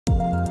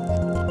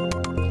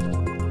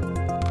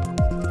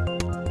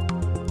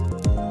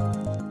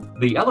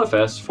The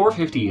LFS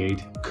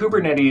 458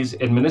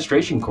 Kubernetes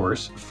Administration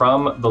course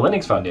from the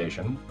Linux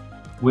Foundation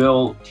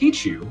will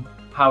teach you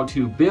how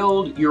to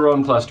build your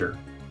own cluster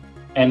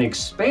and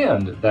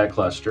expand that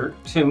cluster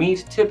to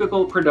meet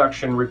typical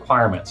production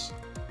requirements.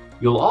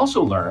 You'll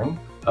also learn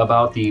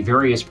about the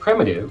various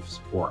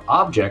primitives or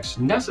objects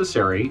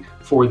necessary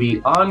for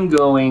the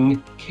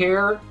ongoing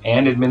care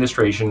and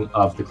administration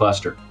of the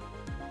cluster.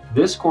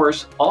 This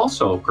course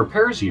also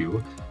prepares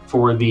you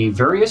for the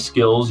various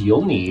skills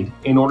you'll need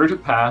in order to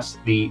pass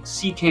the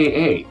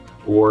CKA,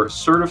 or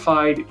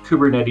Certified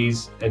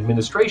Kubernetes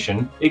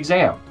Administration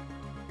exam.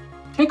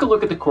 Take a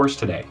look at the course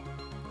today.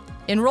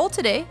 Enroll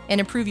today and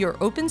improve your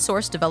open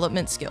source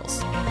development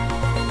skills.